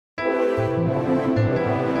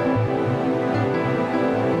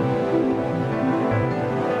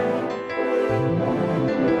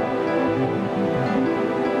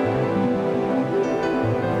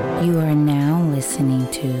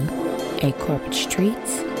a Corporate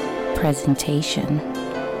Streets presentation.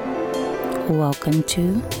 Welcome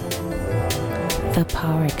to the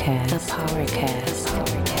PowerCast. The PowerCast.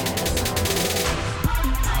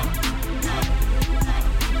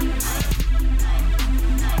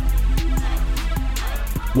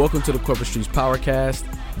 Welcome to the Corporate Streets PowerCast.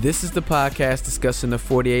 This is the podcast discussing the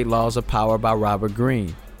 48 Laws of Power by Robert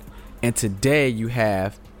Greene. And today you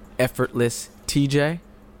have Effortless TJ.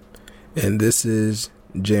 And this is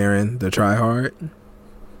Jaren, the tryhard.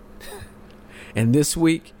 And this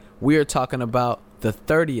week we are talking about the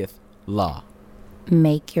 30th law.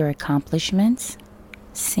 Make your accomplishments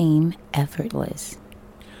seem effortless.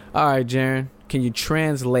 All right, Jaren, can you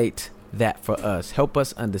translate that for us? Help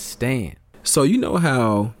us understand. So you know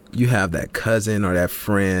how you have that cousin or that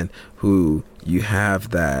friend who you have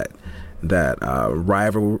that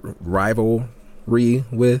rivalry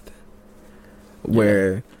with,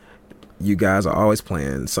 where you guys are always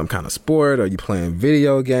playing some kind of sport or you playing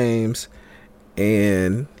video games,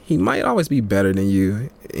 and he might always be better than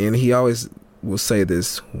you, and he always will say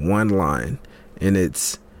this one line, and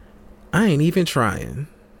it's, "I ain't even trying."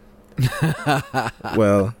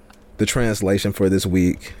 Well, the translation for this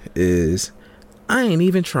week is, "I ain't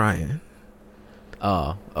even trying."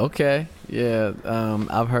 Oh, okay. Yeah,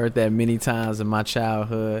 I've heard that many times in my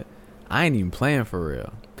childhood. I ain't even playing for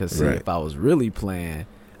real. Because if I was really playing,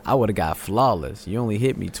 I would have got flawless. You only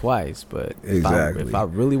hit me twice, but exactly. If I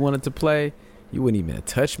really wanted to play, you wouldn't even have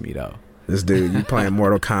touched me, though. This dude, you playing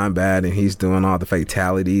Mortal Kombat, and he's doing all the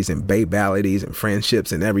fatalities and babalities and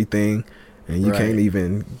friendships and everything, and you can't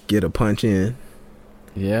even get a punch in.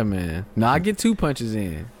 Yeah, man. No, I get 2 punches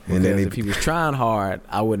in. And then if he was trying hard,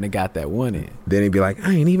 I wouldn't have got that one in. Then he'd be like,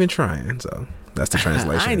 "I ain't even trying." So that's the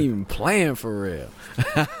translation. I ain't even playing for real.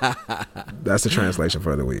 That's the translation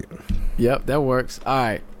for the week. Yep, that works. All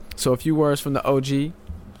right. So a few words from the OG.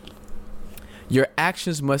 Your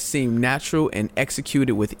actions must seem natural and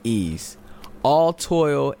executed with ease. All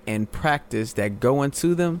toil and practice that go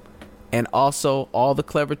into them, and also all the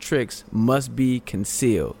clever tricks, must be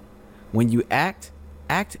concealed. When you act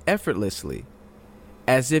effortlessly,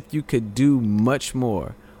 as if you could do much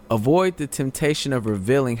more. Avoid the temptation of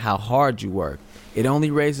revealing how hard you work. It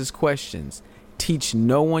only raises questions. Teach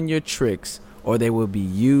no one your tricks, or they will be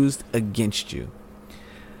used against you.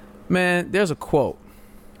 Man, there's a quote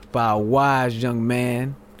by a wise young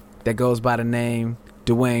man that goes by the name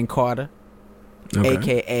Dwayne Carter,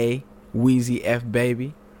 a.k.a. Wheezy F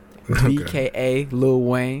Baby, b.k.a. Lil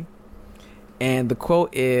Wayne. And the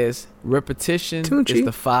quote is, "Repetition is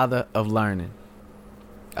the father of learning."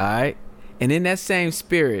 All right. And in that same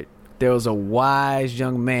spirit, there was a wise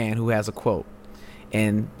young man who has a quote.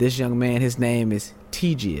 And this young man, his name is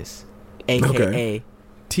TJ, a.k.a.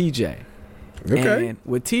 TJ. Okay. And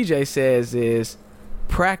what TJ says is,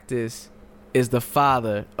 practice is the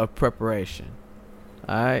father of preparation.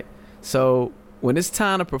 All right. So when it's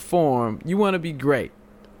time to perform, you want to be great.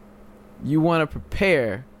 You want to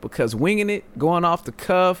prepare, because winging it, going off the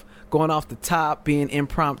cuff, going off the top, being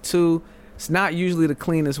impromptu, it's not usually the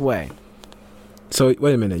cleanest way. So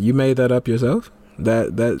wait a minute, you made that up yourself?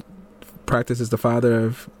 That practice is the father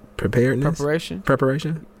of preparedness?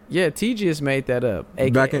 Preparation? Yeah, TJ has made that up,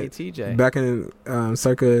 a.k.a. TJ. Back in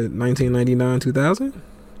circa 1999, 2000?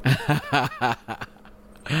 I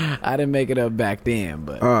didn't make it up back then,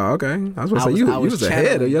 but oh, okay. I was going to say you was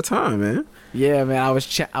ahead of your time, man. Yeah, man. I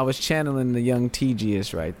was channeling the young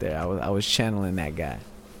TGS right there. I was channeling that guy.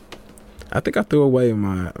 I think I threw away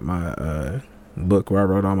my book where I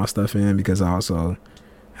wrote all my stuff in, because I also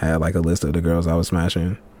had like a list of the girls I was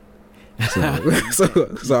smashing. So I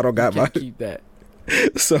don't got my keep that.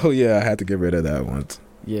 So yeah, I had to get rid of that once.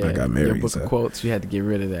 Yeah, I got married. Your book of quotes, you had to get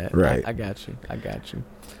rid of that. Right. I got you.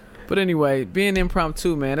 But anyway, being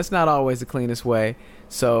impromptu, man, it's not always the cleanest way.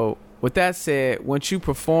 So with that said, once you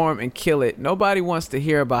perform and kill it, nobody wants to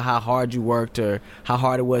hear about how hard you worked or how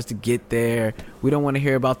hard it was to get there. We don't want to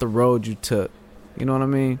hear about the road you took. You know what I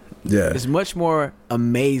mean? Yeah. It's much more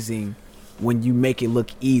amazing when you make it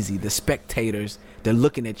look easy. The spectators, they're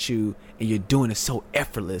looking at you and you're doing it so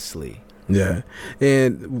effortlessly. Yeah.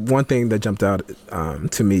 And one thing that jumped out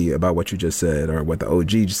to me about what you just said, or what the OG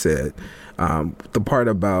just said, the part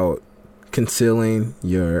about concealing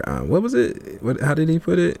your, what was it? How did he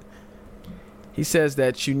put it? He says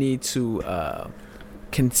that you need to,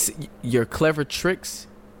 your clever tricks,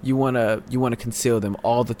 you want to conceal them.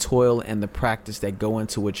 All the toil and the practice that go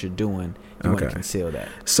into what you're doing, you want to conceal that.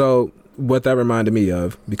 So what that reminded me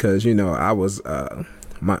of, because, you know, I was,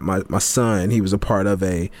 my son, he was a part of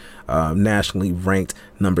a nationally ranked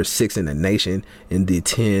number 6 in the nation in the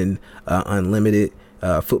 10 unlimited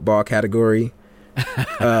football category.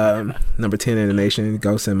 Number 10 in the nation.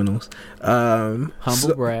 Go Seminoles.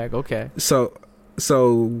 Humble brag. Okay. So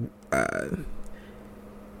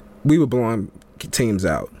we were blowing teams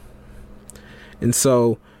out. And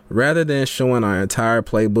so rather than showing our entire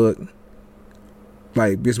playbook,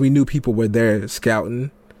 like, because we knew people were there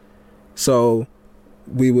scouting, so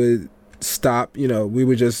we would stop, we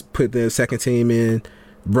would just put the second team in,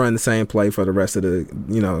 run the same play for the rest of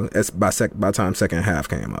the, by the time second half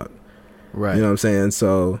came up. Right. You know what I'm saying?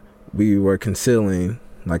 So we were concealing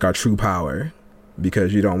like our true power,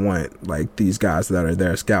 because you don't want like these guys that are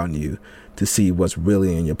there scouting you to see what's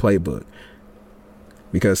really in your playbook.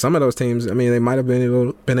 Because some of those teams, I mean, they might have been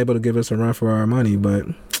able to give us a run for our money, but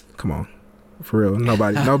come on, for real,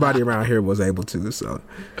 nobody around here was able to. So,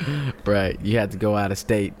 right, you had to go out of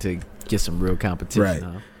state to get some real competition. Right,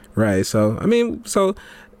 huh? Right. So I mean,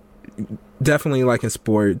 definitely like in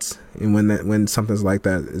sports, and when something's like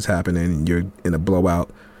that is happening and you're in a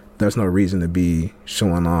blowout, there's no reason to be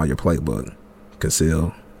showing all your playbook.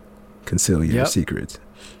 Conceal your secrets.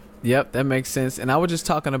 Yep, that makes sense. And I was just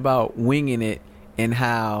talking about winging it and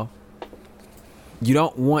how you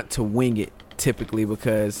don't want to wing it typically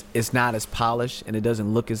because it's not as polished and it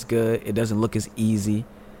doesn't look as good. It doesn't look as easy.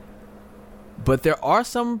 But there are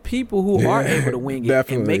some people who are able to wing it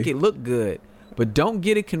and make it look good. But don't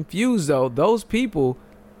get it confused, though. Those people,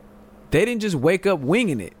 they didn't just wake up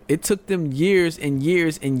winging it. It took them years and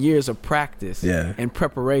years and years of practice and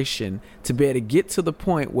preparation to be able to get to the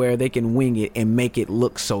point where they can wing it and make it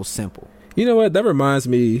look so simple. You know what? That reminds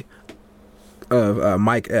me of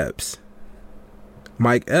Mike Epps.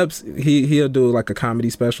 Mike Epps, he'll do like a comedy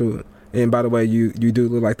special. And by the way, you do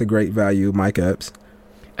look like the great value, Mike Epps.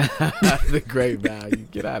 The great value.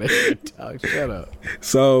 Get out of here, dog. Shut up.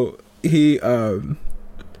 So he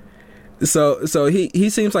he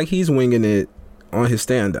seems like he's winging it on his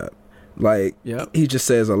stand-up. Like, he just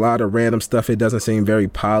says a lot of random stuff. It doesn't seem very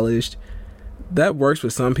polished. That works for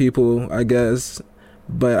some people, I guess.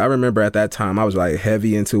 But I remember at that time I was like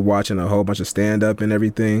heavy into watching a whole bunch of stand-up and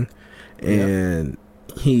everything. And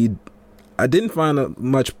I didn't find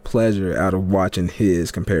much pleasure out of watching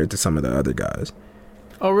his compared to some of the other guys.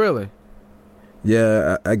 Oh, really?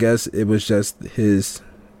 Yeah, I guess it was just his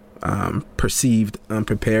perceived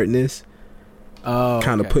unpreparedness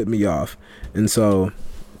kind of put me off. And so,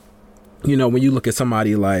 when you look at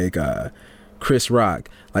somebody like Chris Rock,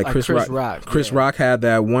 Chris Rock had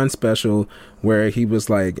that one special where he was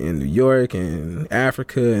like in New York and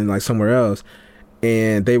Africa and like somewhere else,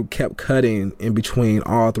 and they kept cutting in between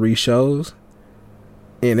all three shows,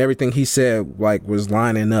 and everything he said like was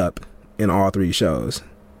lining up in all three shows.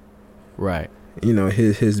 Right.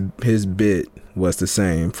 His bit was the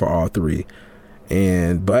same for all three.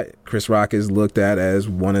 But Chris Rock is looked at as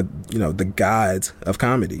one of, the gods of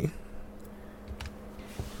comedy.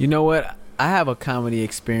 You know what? I have a comedy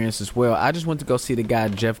experience as well. I just went to go see the guy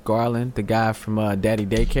Jeff Garland, the guy from Daddy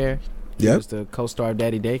Daycare. He was the co-star of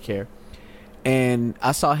Daddy Daycare. And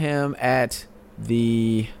I saw him at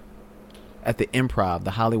the Improv,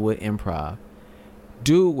 the Hollywood Improv.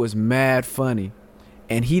 Dude was mad funny.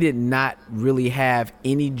 And he did not really have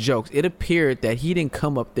any jokes. It appeared that he didn't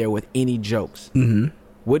come up there with any jokes. Mm-hmm.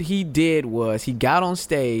 What he did was he got on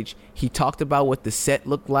stage. He talked about what the set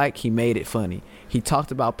looked like. He made it funny. He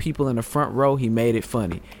talked about people in the front row. He made it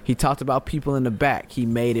funny. He talked about people in the back. He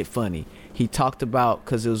made it funny. He talked about,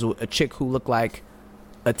 because it was a chick who looked like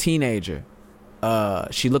a teenager.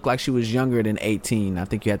 She looked like she was younger than 18. I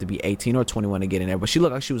think you had to be 18 or 21 to get in there. But she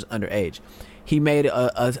looked like she was underage. He made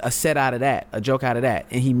a set out of that, a joke out of that,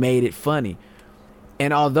 and he made it funny.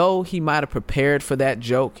 And although he might have prepared for that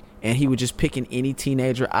joke and he was just picking any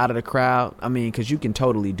teenager out of the crowd, I mean, because you can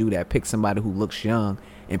totally do that. Pick somebody who looks young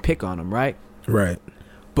and pick on them, right? Right.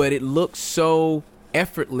 But it looked so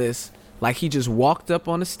effortless, like he just walked up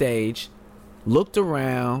on the stage, looked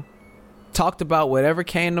around, talked about whatever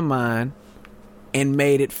came to mind, and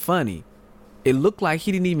made it funny. It looked like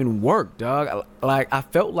he didn't even work, dog. Like, I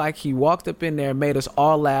felt like he walked up in there, made us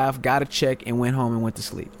all laugh, got a check, and went home and went to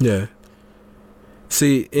sleep. Yeah.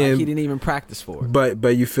 See, like he didn't even practice for it.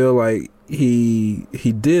 But you feel like he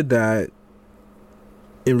did that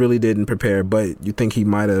and really didn't prepare, but you think he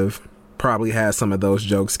might have probably had some of those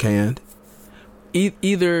jokes canned?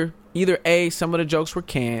 Either A, some of the jokes were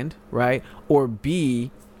canned, right? Or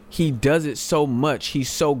B, he does it so much,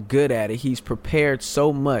 he's so good at it, he's prepared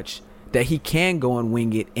so much that he can go and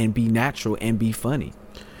wing it and be natural and be funny.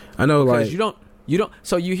 I know, because like you don't.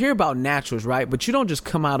 So you hear about naturals, right? But you don't just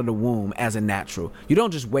come out of the womb as a natural. You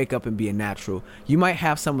don't just wake up and be a natural. You might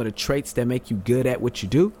have some of the traits that make you good at what you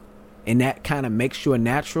do, and that kind of makes you a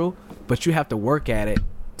natural. But you have to work at it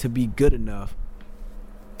to be good enough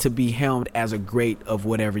to be helmed as a great of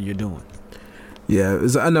whatever you're doing. Yeah,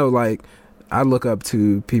 I know, like, I look up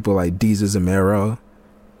to people like Deezer Zamero,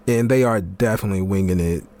 and they are definitely winging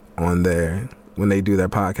it on there when they do their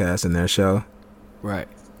podcast and their show. Right.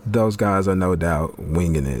 Those guys are no doubt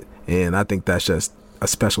winging it. And I think that's just a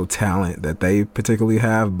special talent that they particularly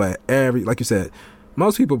have. But like you said,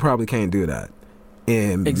 most people probably can't do that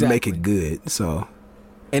and make it good. So,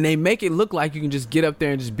 and they make it look like you can just get up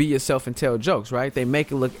there and just be yourself and tell jokes, right? They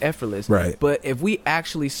make it look effortless. Right. But if we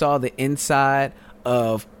actually saw the inside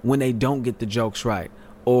of when they don't get the jokes right,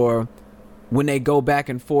 or when they go back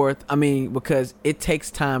and forth, I mean, because it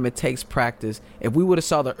takes time, it takes practice. If we would have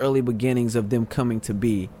saw the early beginnings of them coming to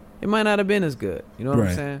be, it might not have been as good. You know what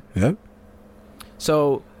I'm saying? Yep.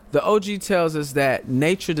 So the OG tells us that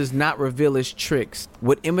nature does not reveal its tricks.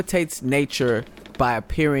 What imitates nature by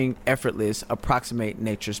appearing effortless approximate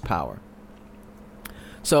nature's power.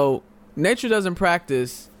 So nature doesn't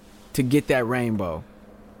practice to get that rainbow.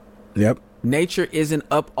 Yep. Nature isn't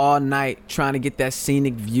up all night trying to get that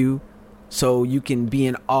scenic view so you can be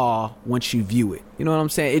in awe once you view it. You know what I'm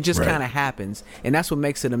saying? It just kind of happens. And that's what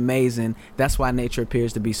makes it amazing. That's why nature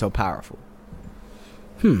appears to be so powerful.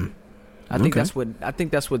 I think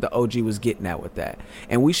that's what the OG was getting at with that.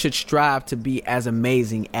 And we should strive to be as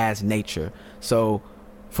amazing as nature. So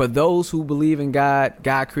for those who believe in God,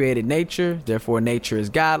 God created nature, therefore nature is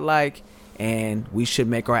godlike, and we should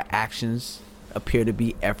make our actions appear to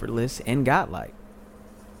be effortless and godlike.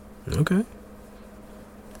 Okay.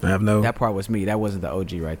 That part was me. That wasn't the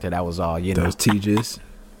OG right there. That was all, you know. Those TJs.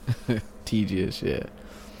 TJs, yeah.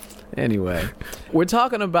 Anyway, we're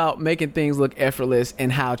talking about making things look effortless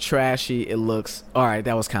and how trashy it looks. All right,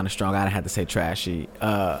 that was kind of strong. I had to say trashy.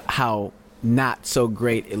 How not so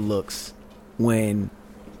great it looks when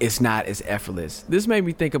it's not as effortless. This made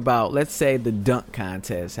me think about, let's say, the dunk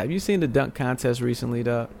contest. Have you seen the dunk contest recently,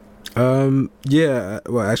 Doug? Yeah.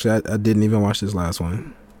 Well, actually, I didn't even watch this last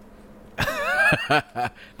one.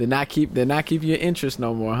 They're not keep your interest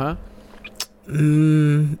no more, huh?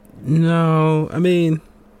 No. I mean,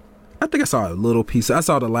 I think I saw a little piece. I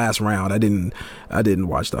saw the last round. I didn't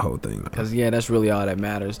watch the whole thing. Because that's really all that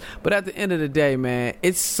matters. But at the end of the day, man,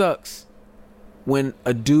 it sucks when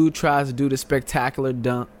a dude tries to do the spectacular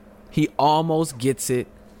dunk. He almost gets it,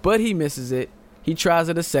 but he misses it. He tries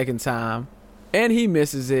it a second time, and he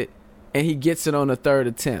misses it, and he gets it on the third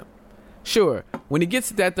attempt. Sure, when he gets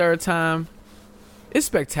it that third time, it's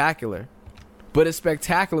spectacular. But it's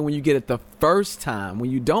spectacular when you get it the first time. When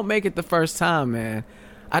you don't make it the first time, man,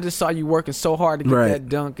 I just saw you working so hard to get that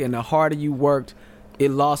dunk, and the harder you worked, it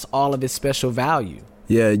lost all of its special value.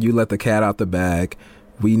 Yeah, you let the cat out the bag.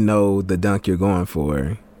 We know the dunk you're going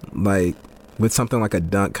for. Like, with something like a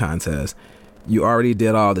dunk contest, you already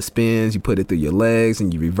did all the spins, you put it through your legs,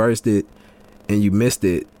 and you reversed it, and you missed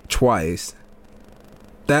it twice.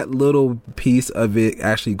 That little piece of it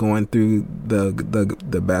actually going through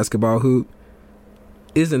the basketball hoop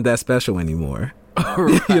isn't that special anymore.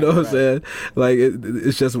 Right, you know what I'm saying? Like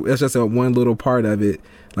it's just a one little part of it.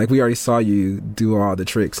 Like, we already saw you do all the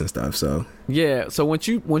tricks and stuff. So yeah. So once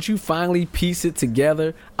you finally piece it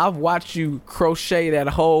together, I've watched you crochet that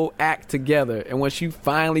whole act together, and once you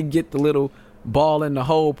finally get the little ball in the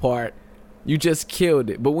hole part, you just killed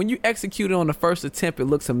it. But when you execute it on the first attempt, it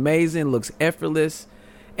looks amazing, looks effortless,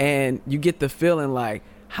 and you get the feeling like,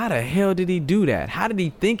 how the hell did he do that? How did he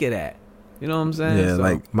think of that? You know what I'm saying? Yeah,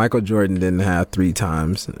 like Michael Jordan didn't have 3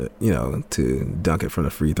 times, to dunk it from the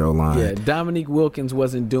free throw line. Yeah, Dominique Wilkins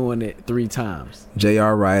wasn't doing it 3 times.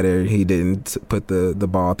 J.R. Ryder, he didn't put the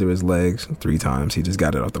ball through his legs 3 times. He just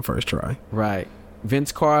got it off the first try. Right.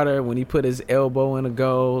 Vince Carter, when he put his elbow in a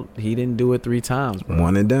goal, he didn't do it 3 times, bro.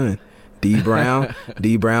 One and done. D. Brown,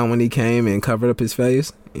 when he came and covered up his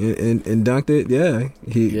face and dunked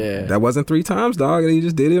it, that wasn't 3 times, dog. He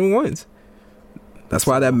just did it once. That's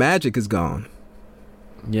why that magic is gone.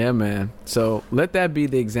 Yeah, man. So let that be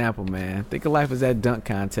the example, man. Think of life as that dunk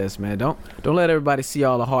contest, man. Don't let everybody see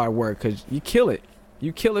all the hard work, because you kill it.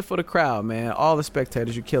 You kill it for the crowd, man. All the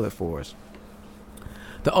spectators, you kill it for us.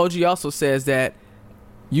 The OG also says that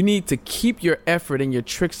you need to keep your effort and your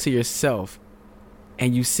tricks to yourself,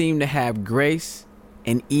 and you seem to have grace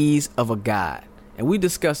and ease of a god. And we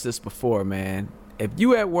discussed this before, man. If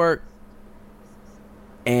you at work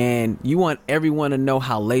and you want everyone to know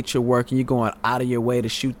how late you're working, you're going out of your way to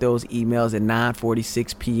shoot those emails at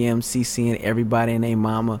 9:46 p.m., CCing everybody and their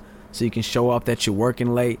mama so you can show off that you're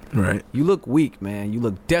working late. Right. You look weak, man. You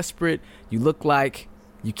look desperate. You look like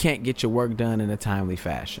you can't get your work done in a timely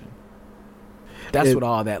fashion. That's what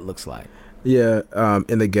all that looks like. Yeah,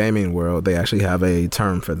 in the gaming world, they actually have a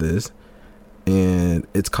term for this, and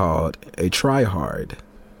it's called a try-hard.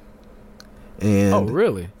 And oh,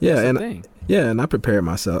 really? Yeah, That's a and thing. yeah, and I prepared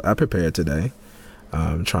myself. I prepared today,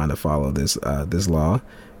 trying to follow this law,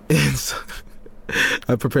 and so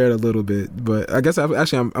I prepared a little bit. But I guess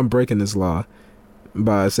I'm breaking this law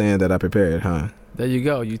by saying that I prepared, huh? There you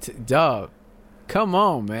go. Dog. Come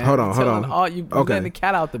on, man. Hold on. You Okay. letting the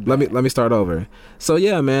cat out the bag. Let me start over. So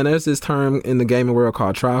yeah, man, there's this term in the gaming world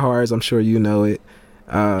called tryhards. I'm sure you know it.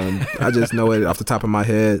 I just know it off the top of my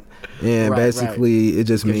head, and basically it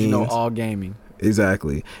just means, you know, all gaming.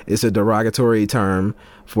 Exactly. It's a derogatory term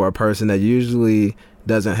for a person that usually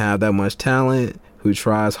doesn't have that much talent, who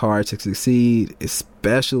tries hard to succeed,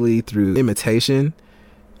 especially through imitation,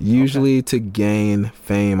 usually to gain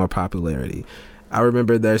fame or popularity. I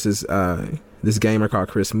remember there's this gamer called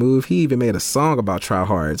Chris Move. He even made a song about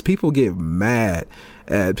tryhards. People get mad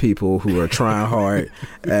at people who are trying hard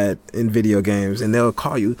in video games, and they'll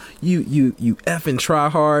call you effing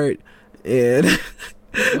tryhard. And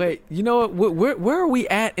wait, you know what? Where are we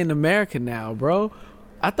at in America now, bro?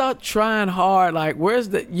 I thought trying hard, like, where's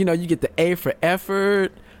the, you get the A for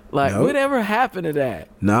effort? Like, Nope. Whatever happened to that?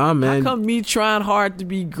 Nah, man. How come me trying hard to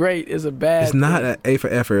be great is a bad It's thing? not an A for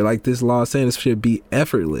effort. Like this law is saying, it should be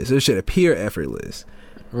effortless. It should appear effortless.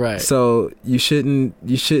 Right. So you shouldn't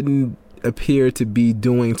appear to be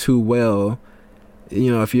doing too well.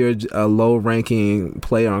 If you're a low ranking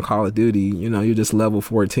player on Call of Duty, you're just level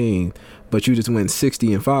 14, but you just went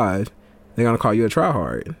 60-5, they're gonna call you a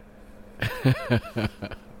tryhard.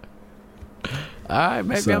 All right,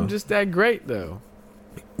 maybe I'm just that great though.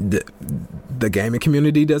 The gaming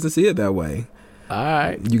community doesn't see it that way. All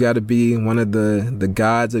right. You got to be one of the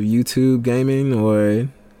gods of YouTube gaming, or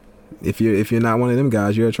if you're not one of them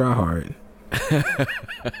guys, you're a tryhard.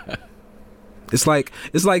 It's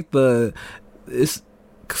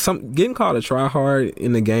getting called a tryhard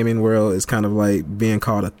in the gaming world is kind of like being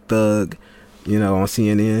called a thug, on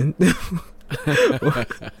CNN.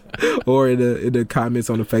 or in the comments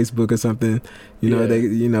on the Facebook or something,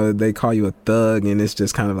 they call you a thug, and it's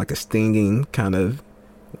just kind of like a stinging kind of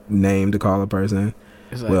name to call a person.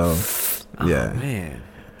 It's like, yeah, man,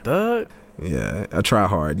 thug. Yeah, a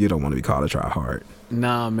tryhard. You don't want to be called a tryhard.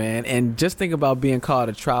 Nah, man. And just think about being called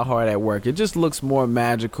a tryhard at work. It just looks more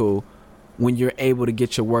magical when you're able to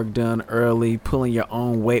get your work done early, pulling your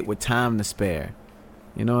own weight with time to spare.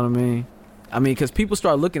 You know what I mean? Because people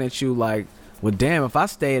start looking at you like, well, damn, if I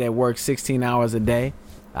stayed at work 16 hours a day,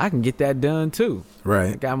 I can get that done too.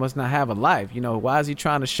 Right. That guy must not have a life. Why is he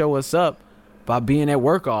trying to show us up by being at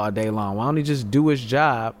work all day long? Why don't he just do his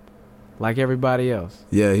job like everybody else?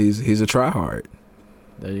 Yeah, he's a tryhard.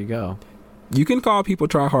 There you go. You can call people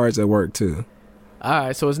tryhards at work too. All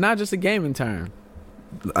right, so it's not just a gaming term.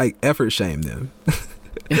 Like, effort shame them.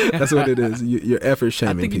 That's what it is. You're effort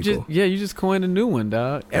shaming people. You just coined a new one,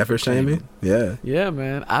 dog. Effort shaming? Yeah. Yeah,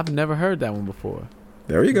 man. I've never heard that one before.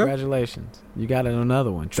 There you go. Congratulations. You got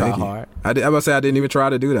another one. Try hard. I was about to say I didn't even try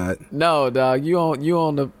to do that. No, dog. You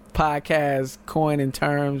on the podcast coining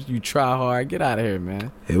terms. You try hard. Get out of here,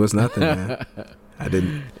 man. It was nothing, man. I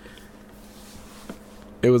didn't.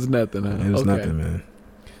 It was nothing, huh? It was nothing, man.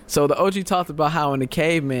 So the OG talked about how in the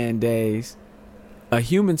caveman days, a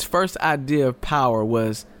human's first idea of power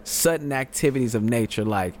was sudden activities of nature,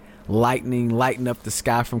 like lightning lighting up the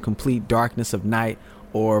sky from complete darkness of night,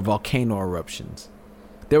 or volcano eruptions.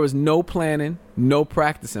 There was no planning, no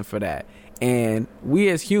practicing for that. And we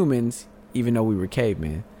as humans, even though we were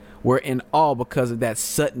cavemen, were in awe because of that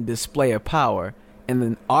sudden display of power, and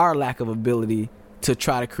then our lack of ability to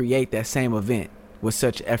try to create that same event with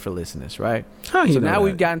such effortlessness, right? How he so know now that?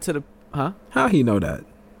 we've gotten to the How he know that?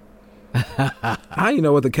 How you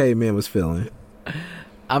know what the caveman was feeling?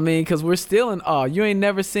 Because we're still in awe. You ain't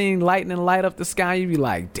never seen lightning light up the sky. You be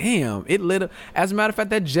like, damn, it lit up. As a matter of fact,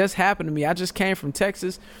 that just happened to me. I just came from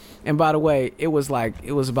Texas. And by the way, it was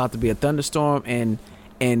about to be a thunderstorm,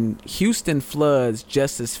 and Houston floods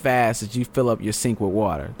just as fast as you fill up your sink with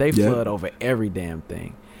water. They flood over every damn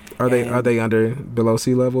thing. Are they below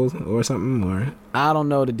sea levels or something? Or I don't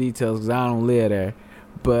know the details because I don't live there.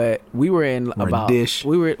 But we were in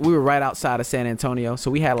we were right outside of San Antonio,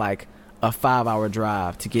 so we had like a 5-hour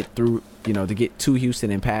drive to get through, to get to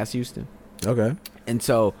Houston and past Houston. Okay. And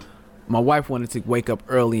so my wife wanted to wake up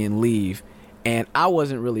early and leave, and I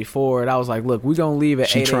wasn't really for it. I was like, look, we're going to leave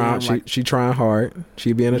at 8 a.m. She trying hard.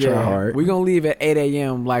 She being a try hard. We're going to leave at 8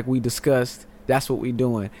 a.m. like we discussed. That's what we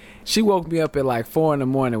doing. She woke me up at like 4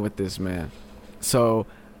 a.m. with this, man. So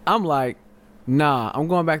I'm like, nah, I'm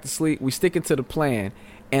going back to sleep. We sticking to the plan.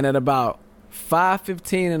 And at about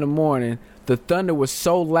 5:15 in the morning, the thunder was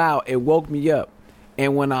so loud it woke me up.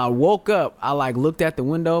 And when I woke up, I like looked at the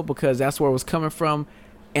window because that's where it was coming from,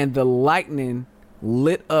 and the lightning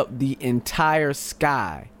lit up the entire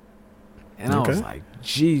sky. And I was like,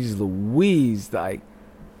 geez Louise, like,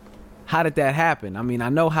 how did that happen? I mean, I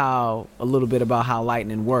know a little bit about how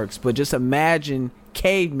lightning works, but just imagine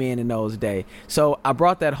cavemen in those days. So I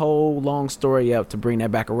brought that whole long story up to bring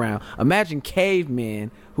that back around. Imagine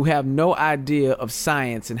cavemen who have no idea of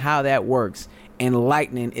science and how that works, and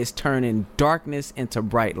lightning is turning darkness into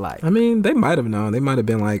bright light. I mean, they might have known. They might have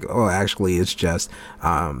been like, oh, actually, it's just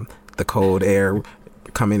the cold air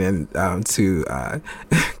coming in to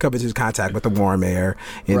come into contact with the warm air,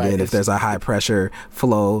 and then if there's a high pressure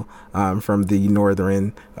flow from the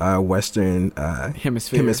northern western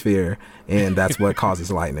hemisphere, and that's what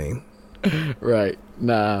causes lightning. Right.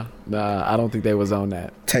 Nah, I don't think they was on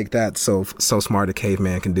that. Take that. So smart a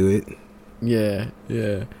caveman can do it. Yeah.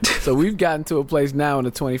 So we've gotten to a place now in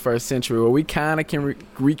the 21st century where we kind of can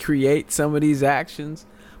recreate some of these actions,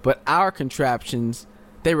 but our contraptions,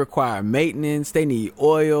 they require maintenance. They need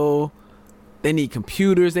oil. They need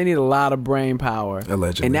computers. They need a lot of brain power.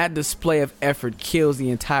 Allegedly. And that display of effort kills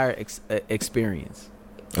the entire experience.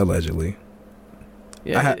 Allegedly.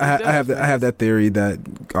 Yeah, I have that theory that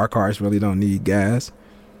our cars really don't need gas.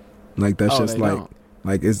 Like that's just like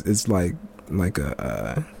it's like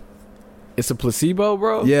a it's a placebo,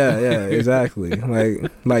 bro. Yeah, exactly.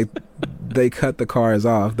 like they cut the cars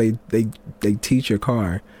off. They teach your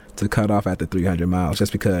car to cut off after 300 miles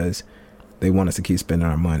just because they want us to keep spending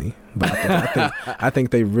our money. But I think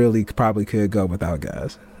they really probably could go without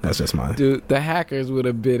gas. That's just mine. Dude, the hackers would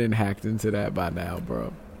have been hacked into that by now,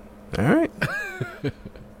 bro. All right.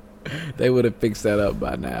 They would have fixed that up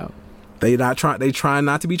by now. They trying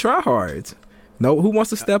not to be tryhards. No, who wants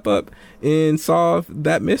to step up and solve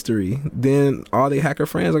that mystery? Then all the hacker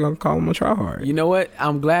friends are going to call them a tryhard. You know what?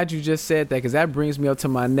 I'm glad you just said that, because that brings me up to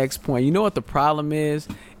my next point. You know what the problem is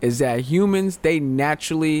that humans, they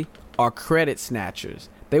naturally are credit snatchers.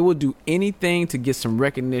 They will do anything to get some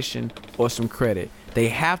recognition or some credit. They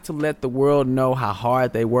have to let the world know how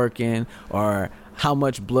hard they work in, or how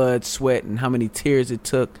much blood, sweat, and how many tears it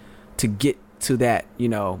took to get to that,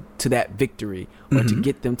 to that victory, or to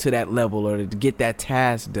get them to that level, or to get that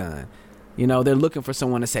task done. They're looking for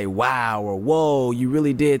someone to say, wow, or whoa, you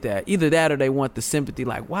really did that. Either that, or they want the sympathy,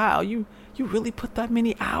 like, wow, you really put that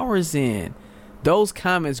many hours in. Those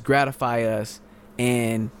comments gratify us,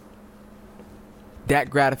 and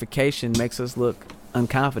that gratification makes us look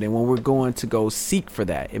unconfident. When we're going to go seek for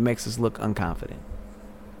that, it makes us look unconfident.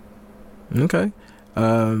 Okay.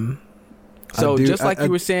 So just like you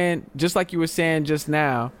were saying just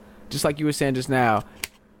now,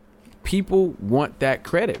 people want that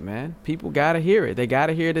credit, man. People gotta hear it. They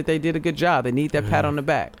gotta hear that they did a good job. They need that pat on the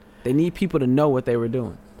back. They need people to know what they were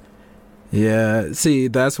doing. Yeah. See,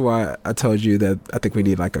 that's why I told you that I think we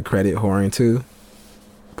need like a credit whoring too,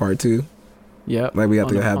 part 2. Yep. Like we have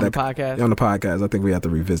to have that podcast. On the podcast. I think we have to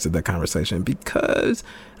revisit that conversation, because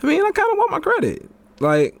I kind of want my credit.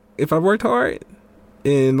 Like if I worked hard,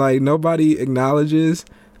 and like nobody acknowledges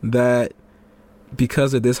that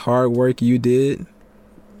because of this hard work you did,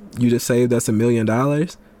 you just saved us $1 million.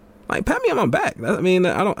 Like pat me on my back.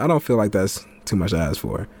 I don't feel like that's too much to ask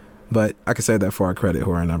for. But I could say that for our credit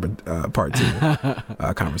whoring number part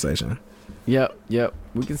 2 conversation. Yep.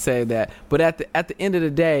 We can say that. But at the end of the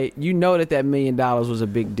day, that $1 million was a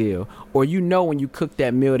big deal, or when you cooked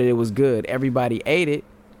that meal that it was good. Everybody ate it,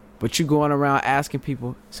 but you going around asking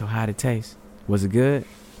people, so how'd it taste? Was it good?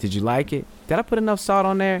 Did you like it? Did I put enough salt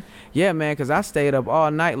on there? Yeah, man, because I stayed up all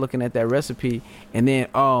night looking at that recipe, and then,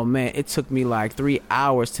 oh, man, it took me like 3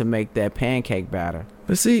 hours to make that pancake batter.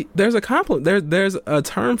 But see, there's a compliment. There's a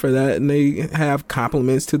term for that, and they have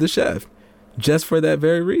compliments to the chef just for that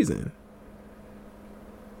very reason.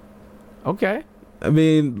 Okay. I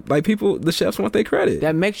mean, like the chefs want their credit.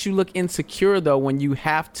 That makes you look insecure, though, when you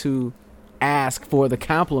have to ask for the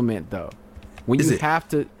compliment, though. When you have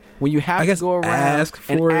to go around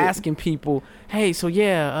asking people, hey, so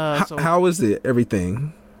yeah. How was it,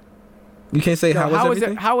 everything? You can't say how was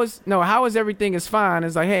everything? How is everything is fine.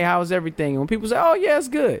 It's like, hey, how is everything? And when people say, oh, yeah, it's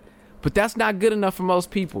good. But that's not good enough for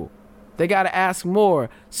most people. They got to ask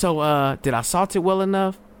more. So did I salt it well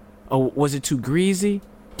enough? Or was it too greasy?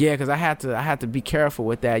 Yeah, because I had to be careful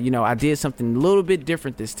with that. I did something a little bit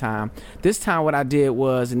different this time. This time what I did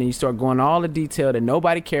was, and then you start going all the detail that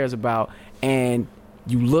nobody cares about, and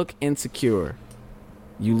you look insecure.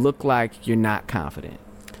 You look like you're not confident.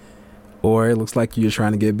 Or it looks like you're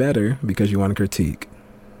trying to get better because you want to critique,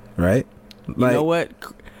 right? You know what?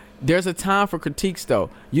 There's a time for critiques, though.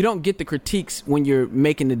 You don't get the critiques when you're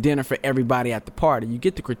making the dinner for everybody at the party. You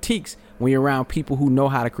get the critiques when you're around people who know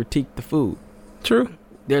how to critique the food. True.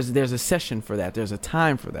 There's a session for that. There's a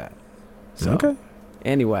time for that. So, okay.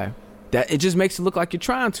 Anyway, that it just makes it look like you're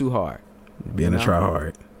trying too hard. Being a try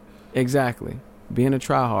hard. Exactly. Being a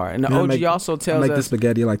try hard. And the OG also tells us... I make the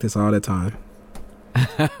spaghetti like this all the time.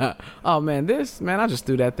 Oh, man, I just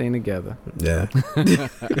threw that thing together. Yeah.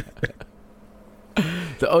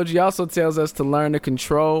 The OG also tells us to learn to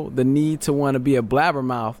control the need to want to be a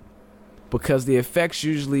blabbermouth because the effects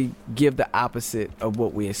usually give the opposite of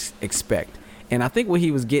what we expect. And I think what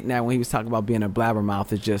he was getting at when he was talking about being a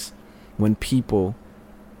blabbermouth is just when people,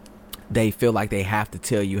 they feel like they have to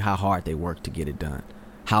tell you how hard they work to get it done,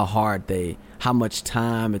 how much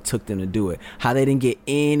time it took them to do it, how they didn't get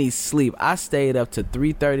any sleep. I stayed up to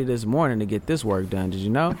 3:30 this morning to get this work done. Did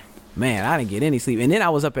you know? Man, I didn't get any sleep. And then I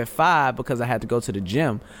was up at 5 because I had to go to the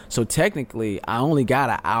gym. So technically, I only got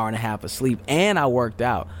an hour and a half of sleep and I worked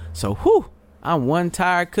out. So, I'm one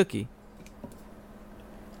tired cookie.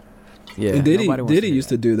 Yeah. Diddy used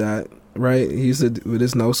to do that, right? He used to, with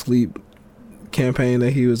his no sleep campaign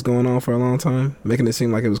that he was going on for a long time, making it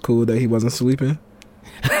seem like it was cool that he wasn't sleeping.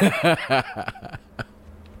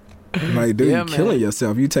 Like, dude, you're killing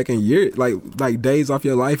yourself. You taking like days off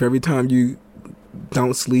your life every time you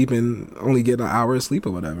don't sleep and only get an hour of sleep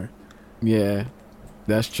or whatever. Yeah,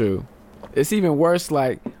 that's true. It's even worse,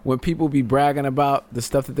 like, when people be bragging about the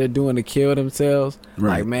stuff that they're doing to kill themselves.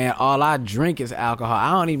 Right. Like, man, all I drink is alcohol.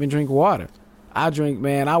 I don't even drink water. I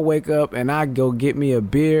wake up and I go get me a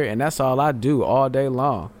beer, and that's all I do all day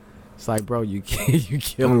long. It's like, bro, you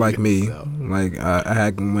kill Unlike yourself. me. Like, I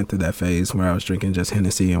had went through that phase where I was drinking just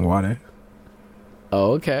Hennessy and water.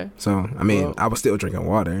 Oh, okay. So, I mean, I was still drinking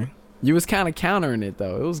water. You was kind of countering it,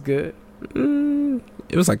 though. It was good.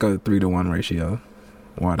 It was like a 3-to-1 ratio.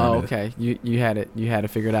 Water. Oh, okay. You had it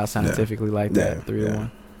figured out scientifically like that.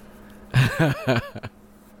 3-to-1.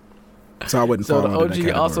 So I wouldn't fall So under the that OG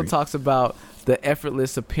category. also talks about the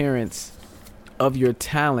effortless appearance of your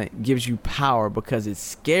talent gives you power because it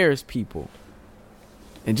scares people.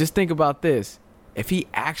 And just think about this. If he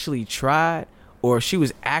actually tried, or if she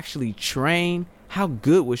was actually trained, how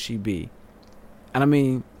good would she be? And I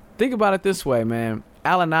mean, think about it this way, man.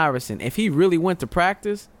 Allen Iverson, if he really went to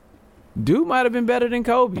practice, dude might have been better than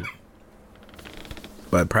Kobe.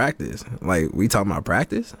 But practice? Like, we talking about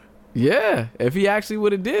practice? Yeah, if he actually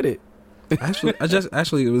would have did it. Actually, I just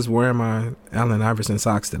was wearing my Allen Iverson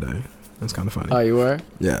socks today. That's kind of funny. Oh, you were?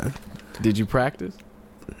 Yeah. Did you practice?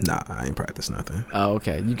 Nah, I ain't practice nothing. Oh,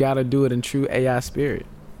 okay. You got to do it in true AI spirit.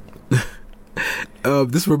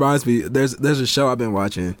 This reminds me, there's a show I've been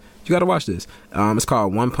watching. You got to watch this. It's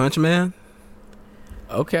called One Punch Man.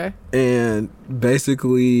 Okay. And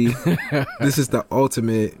basically, this is the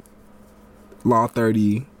ultimate Law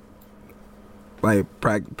 30 like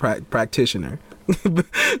practitioner.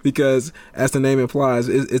 Because as the name implies,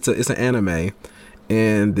 it's an anime,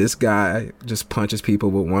 and this guy just punches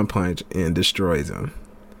people with one punch and destroys them.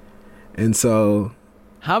 And so,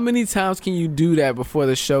 how many times can you do that before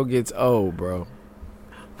the show gets old, bro?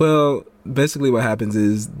 Well, basically what happens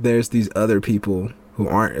is there's these other people who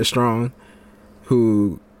aren't as strong,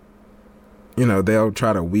 who, you know, they'll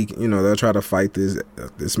try to fight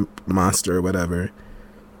this monster or whatever,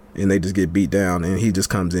 and they just get beat down, and he just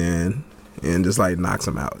comes in and just like knocks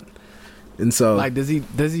them out. And so, like, does he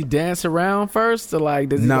dance around first, or like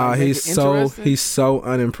does he? No, he's so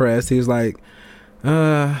unimpressed. He's like,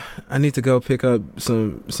 I need to go pick up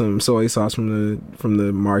some soy sauce from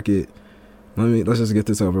the market. Let's just get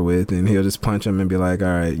this over with. And he'll just punch him and be like, all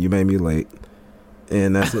right, you made me late.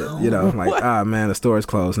 And that's it. You know, like, man, the store's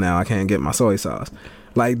closed now. I can't get my soy sauce.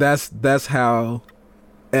 Like, that's how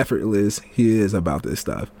effortless he is about this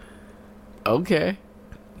stuff. Okay.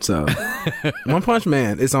 So, One Punch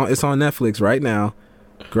Man, it's on Netflix right now.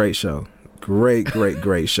 Great show. Great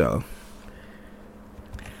show.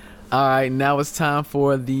 All right, now it's time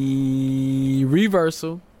for the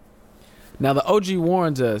reversal. Now, the OG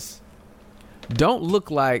warns us, don't look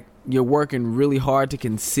like you're working really hard to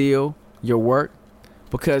conceal your work,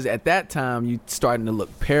 because at that time you're starting to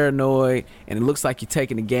look paranoid and it looks like you're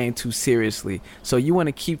taking the game too seriously. So you want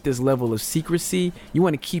to keep this level of secrecy. You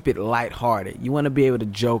want to keep it lighthearted. You want to be able to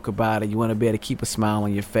joke about it. You want to be able to keep a smile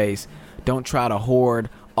on your face. Don't try to hoard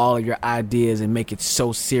all of your ideas and make it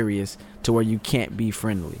so serious to where you can't be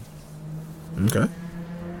friendly. Okay.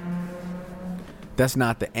 That's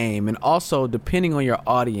not the aim. And also, depending on your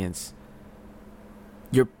audience,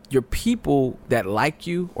 your people that like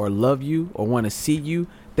you or love you or want to see you,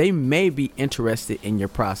 they may be interested in your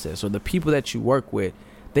process. Or the people that you work with,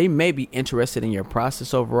 they may be interested in your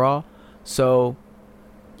process overall. So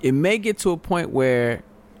it may get to a point where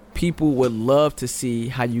people would love to see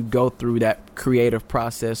how you go through that creative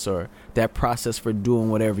process or that process for doing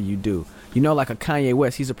whatever you do. You know, like a Kanye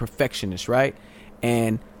West, he's a perfectionist, right?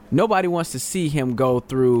 And nobody wants to see him go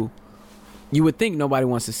through. You would think nobody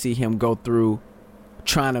wants to see him go through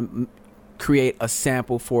trying to create a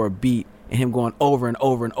sample for a beat and him going over and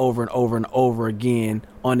over and over and over and over again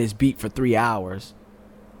on this beat for 3 hours.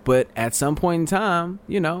 But at some point in time,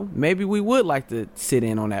 maybe we would like to sit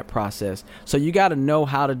in on that process. So you got to know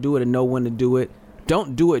how to do it and know when to do it.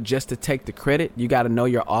 Don't do it just to take the credit. You got to know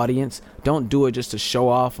your audience. Don't do it just to show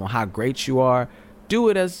off on how great you are. Do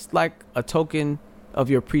it as like a token of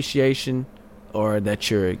your appreciation, or that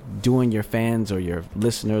you're doing your fans or your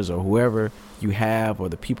listeners or whoever you have or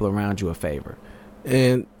the people around you a favor.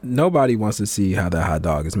 And nobody wants to see how that hot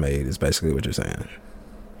dog is made, is basically what you're saying.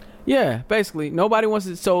 Yeah, basically. Nobody wants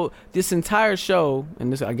to. So this entire show,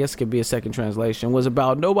 and this I guess could be a second translation, was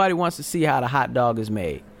about nobody wants to see how the hot dog is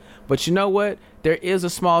made. But you know what? There is a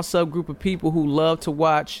small subgroup of people who love to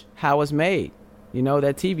watch how it's made.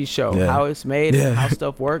 That TV show, how it's made and how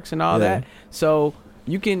stuff works and all that. So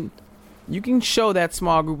you can show that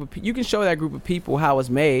small group of you can show that group of people how it's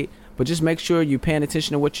made, but just make sure you're paying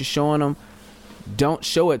attention to what you're showing them. Don't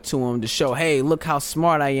show it to them to show, hey, look how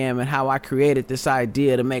smart I am and how I created this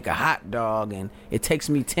idea to make a hot dog and it takes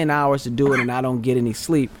me 10 hours to do it and I don't get any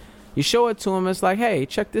sleep. You show it to them, it's like, hey,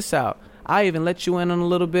 check this out. I even let you in on a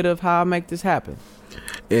little bit of how I make this happen.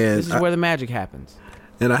 And this is where the magic happens.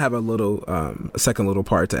 And I have a second little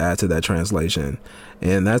part to add to that translation.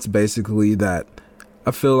 And that's basically that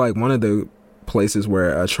I feel like one of the places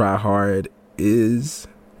where a try hard is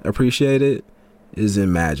appreciated is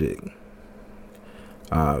in magic.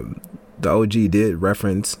 The OG did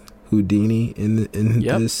reference Houdini in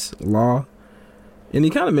this law, and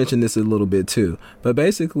he kind of mentioned this a little bit too. But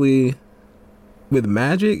basically, with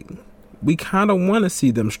magic, we kind of want to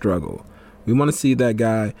see them struggle. We want to see that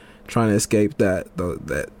guy trying to escape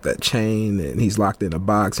that chain, and he's locked in a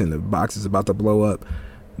box, and the box is about to blow up.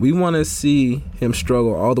 We want to see him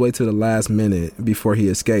struggle all the way to the last minute before he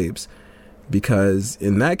escapes, because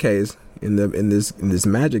in that case, in this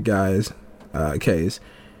magic guy's case,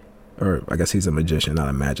 or I guess he's a magician, not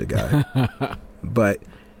a magic guy, but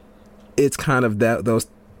it's kind of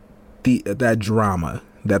that drama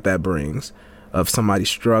that brings of somebody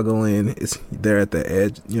struggling. They're at the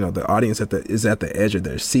edge, the audience is at the edge of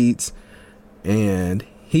their seats, and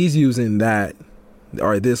he's using that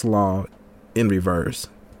or this law in reverse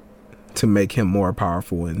to make him more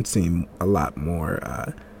powerful and seem a lot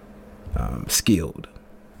more skilled.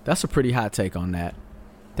 That's a pretty hot take on that.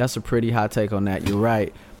 You're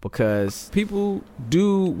right, because people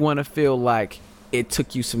do want to feel like it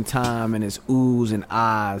took you some time and it's oohs and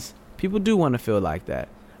ahs. People do want to feel like that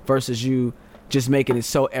versus you just making it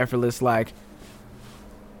so effortless. Like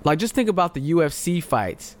just think about the UFC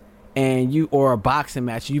fights or a boxing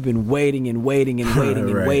match. You've been waiting and waiting and waiting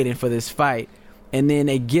and waiting for this fight. And then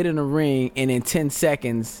they get in the ring and in 10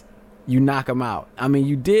 seconds you knock them out. I mean,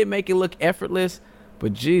 you did make it look effortless,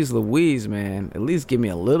 but geez Louise, man, at least give me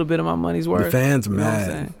a little bit of my money's worth. The fans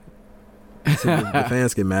mad. The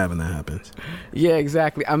fans get mad when that happens. Yeah,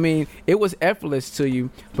 exactly. I mean, it was effortless to you,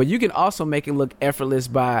 but you can also make it look effortless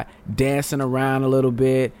by dancing around a little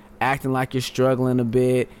bit, acting like you're struggling a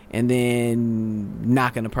bit, and then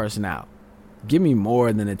knocking the person out. Give me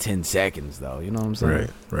more than the 10 seconds, though. You know what I'm saying?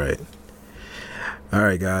 Right. All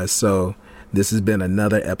right, guys. So this has been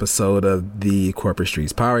another episode of the Corporate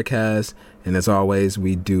Streets PowerCast. And as always,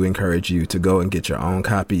 we do encourage you to go and get your own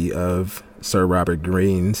copy of Sir Robert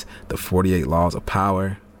Greene's The 48 Laws of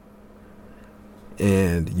Power.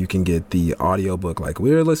 And you can get the audiobook like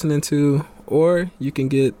we're listening to, or you can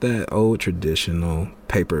get that old traditional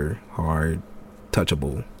paper, hard,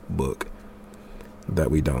 touchable book that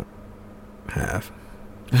we don't have.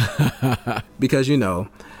 Because,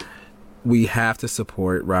 we have to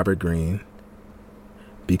support Robert Greene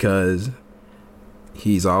because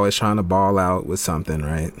he's always trying to ball out with something,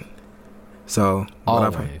 right? So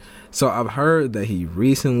I've heard that he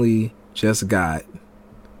recently just got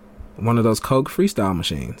one of those Coke freestyle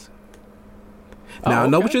machines. Now, I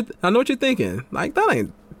know what you're thinking. Like, that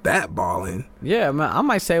ain't that balling. Yeah, man, I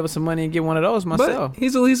might save us some money and get one of those myself. But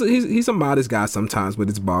he's a modest guy sometimes with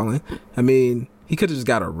his balling. I mean, he could have just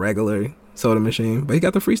got a regular soda machine, but he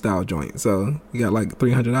got the freestyle joint, so he got like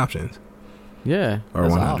 300 options. Yeah, or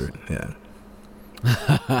 100. Awesome.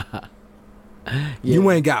 Yeah. You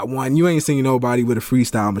ain't got one. You ain't seen nobody with a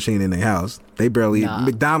freestyle machine in their house. They barely.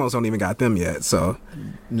 McDonald's don't even got them yet. So.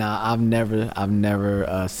 I've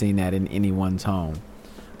never seen that in anyone's home.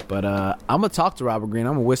 But I'm gonna talk to Robert Greene.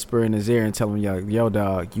 I'm gonna whisper in his ear and tell him, yo,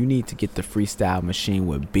 dog, you need to get the freestyle machine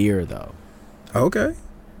with beer though. Okay.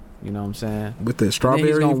 You know what I'm saying? With the strawberry.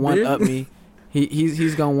 He's gonna one up me.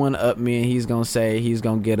 He's gonna one up me, and he's gonna say he's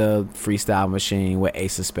gonna get a freestyle machine with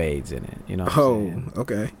Ace of Spades in it. You know what I'm saying?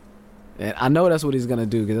 Okay. And I know that's what he's gonna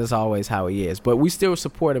do because that's always how he is. But we still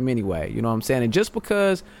support him anyway. You know what I'm saying? And just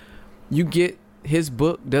because you get his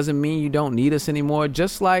book doesn't mean you don't need us anymore.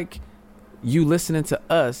 Just like you listening to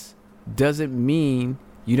us doesn't mean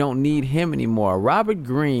you don't need him anymore. Robert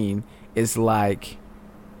Greene is like,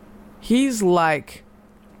 he's like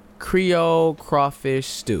Creole crawfish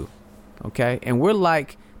stew. Okay, and we're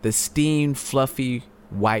like the steamed, fluffy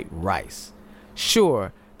white rice.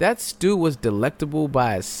 Sure, that stew was delectable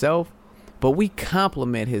by itself, but we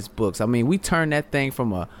compliment his books. I mean, we turn that thing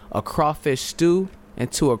from a crawfish stew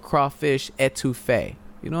into a crawfish etouffee.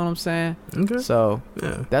 You know what I'm saying? Okay. So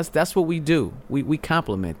Yeah. that's what we do. We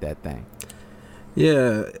compliment that thing.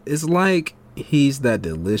 Yeah, it's like he's that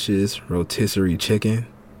delicious rotisserie chicken,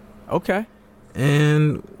 Okay.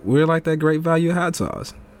 and we're like that Great Value hot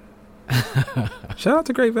sauce. Shout out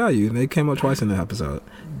to Great Value. They came up twice in the episode.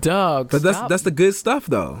 Doug, But that's the good stuff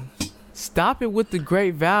though. stop it with the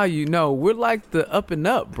Great Value. No, we're like the up and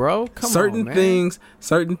up, bro. Come certain on, man.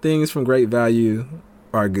 certain things from Great Value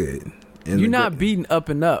are good. And You're the not gre- beating Up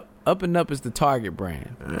and Up. Up and Up is the Target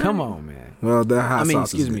brand. Come on, man. Well, the hot I mean,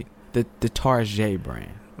 sauce is excuse good. me, the Target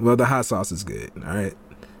brand. Well, the hot sauce is good. All right.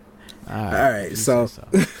 All All right. you So,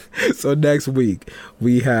 say so next week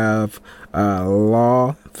we have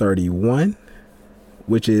Law 31,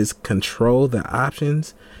 which is control the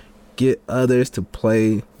options, get others to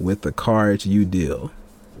play with the cards you deal.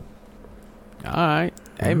 all right.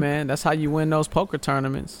 Hey, Mhm. man, that's how you win those poker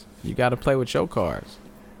tournaments. You got to play with your cards.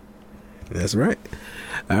 That's right.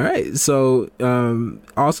 All right. So,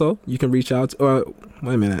 also you can reach out. Wait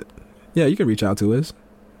a minute. Yeah, you can reach out to us.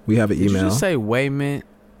 We have an Did email. you just say Waymint?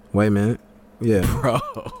 Wait a minute. Yeah. Bro.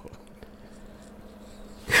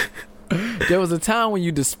 There was a time when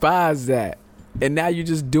you despised that, and now you're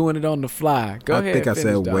just doing it on the fly. Go ahead. I think I finish,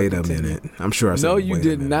 said dog. wait a Continue. minute. I'm sure I said No, you wait a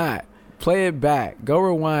did minute. not. Play it back. Go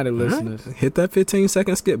rewind it, All right. listeners. Hit that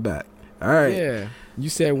 15-second skip back. All right. Yeah. You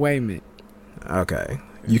said Waymint. Okay.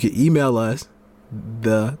 You can email us,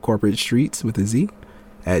 the corporate streets with a Z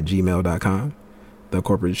at gmail.com. The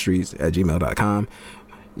corporate streets at gmail.com.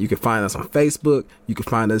 You can find us on Facebook. You can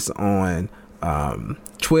find us on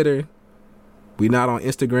Twitter. We're not on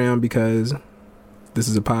Instagram because this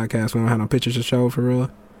is a podcast. We don't have no pictures to show for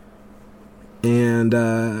real. And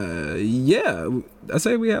yeah, I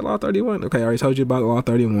say we had Law 31. Okay, I already told you about Law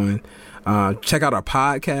 31. Check out our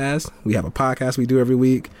podcast. We have a podcast we do every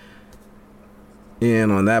week.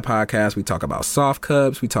 And on that podcast, we talk about soft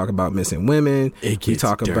cups. We talk about missing women. It gets We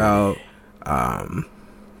talk dirty. about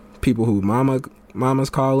people who mamas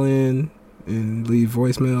call in and leave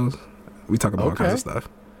voicemails. We talk about all kinds of stuff.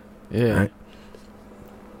 Yeah. Right.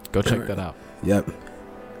 Go check that out. Yep.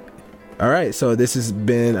 All right. So this has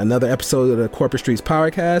been another episode of the Corporate Streets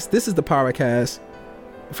PowerCast. This is the PowerCast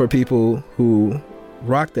for people who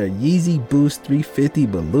rock their Yeezy Boost 350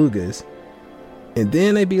 Belugas. And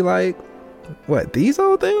then they be like, what, these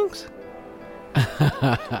old things?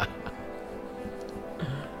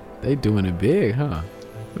 They doing it big, huh?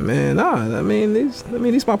 Man, nah. I mean,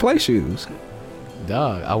 these my play shoes.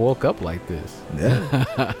 Dog, I woke up like this.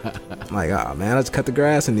 Yeah. Like, oh man, I just cut the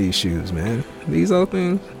grass in these shoes, man. These old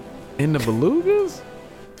things, In the belugas?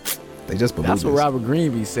 they just belugas. That's what Robert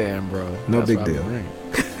Greene be saying, bro. No That's big Robert deal. Greene.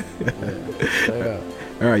 Yeah, straight up.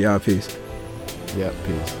 All right, y'all. Peace. Yep,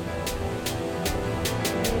 peace.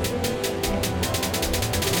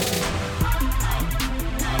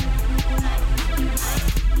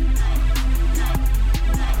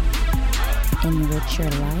 Enrich your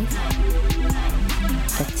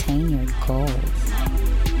life. Attain your goals.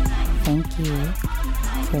 Thank you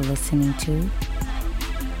for listening to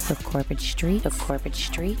The Corporate Street. The Corporate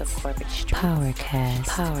Street. The Corporate Street. PowerCast.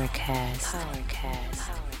 PowerCast. PowerCast.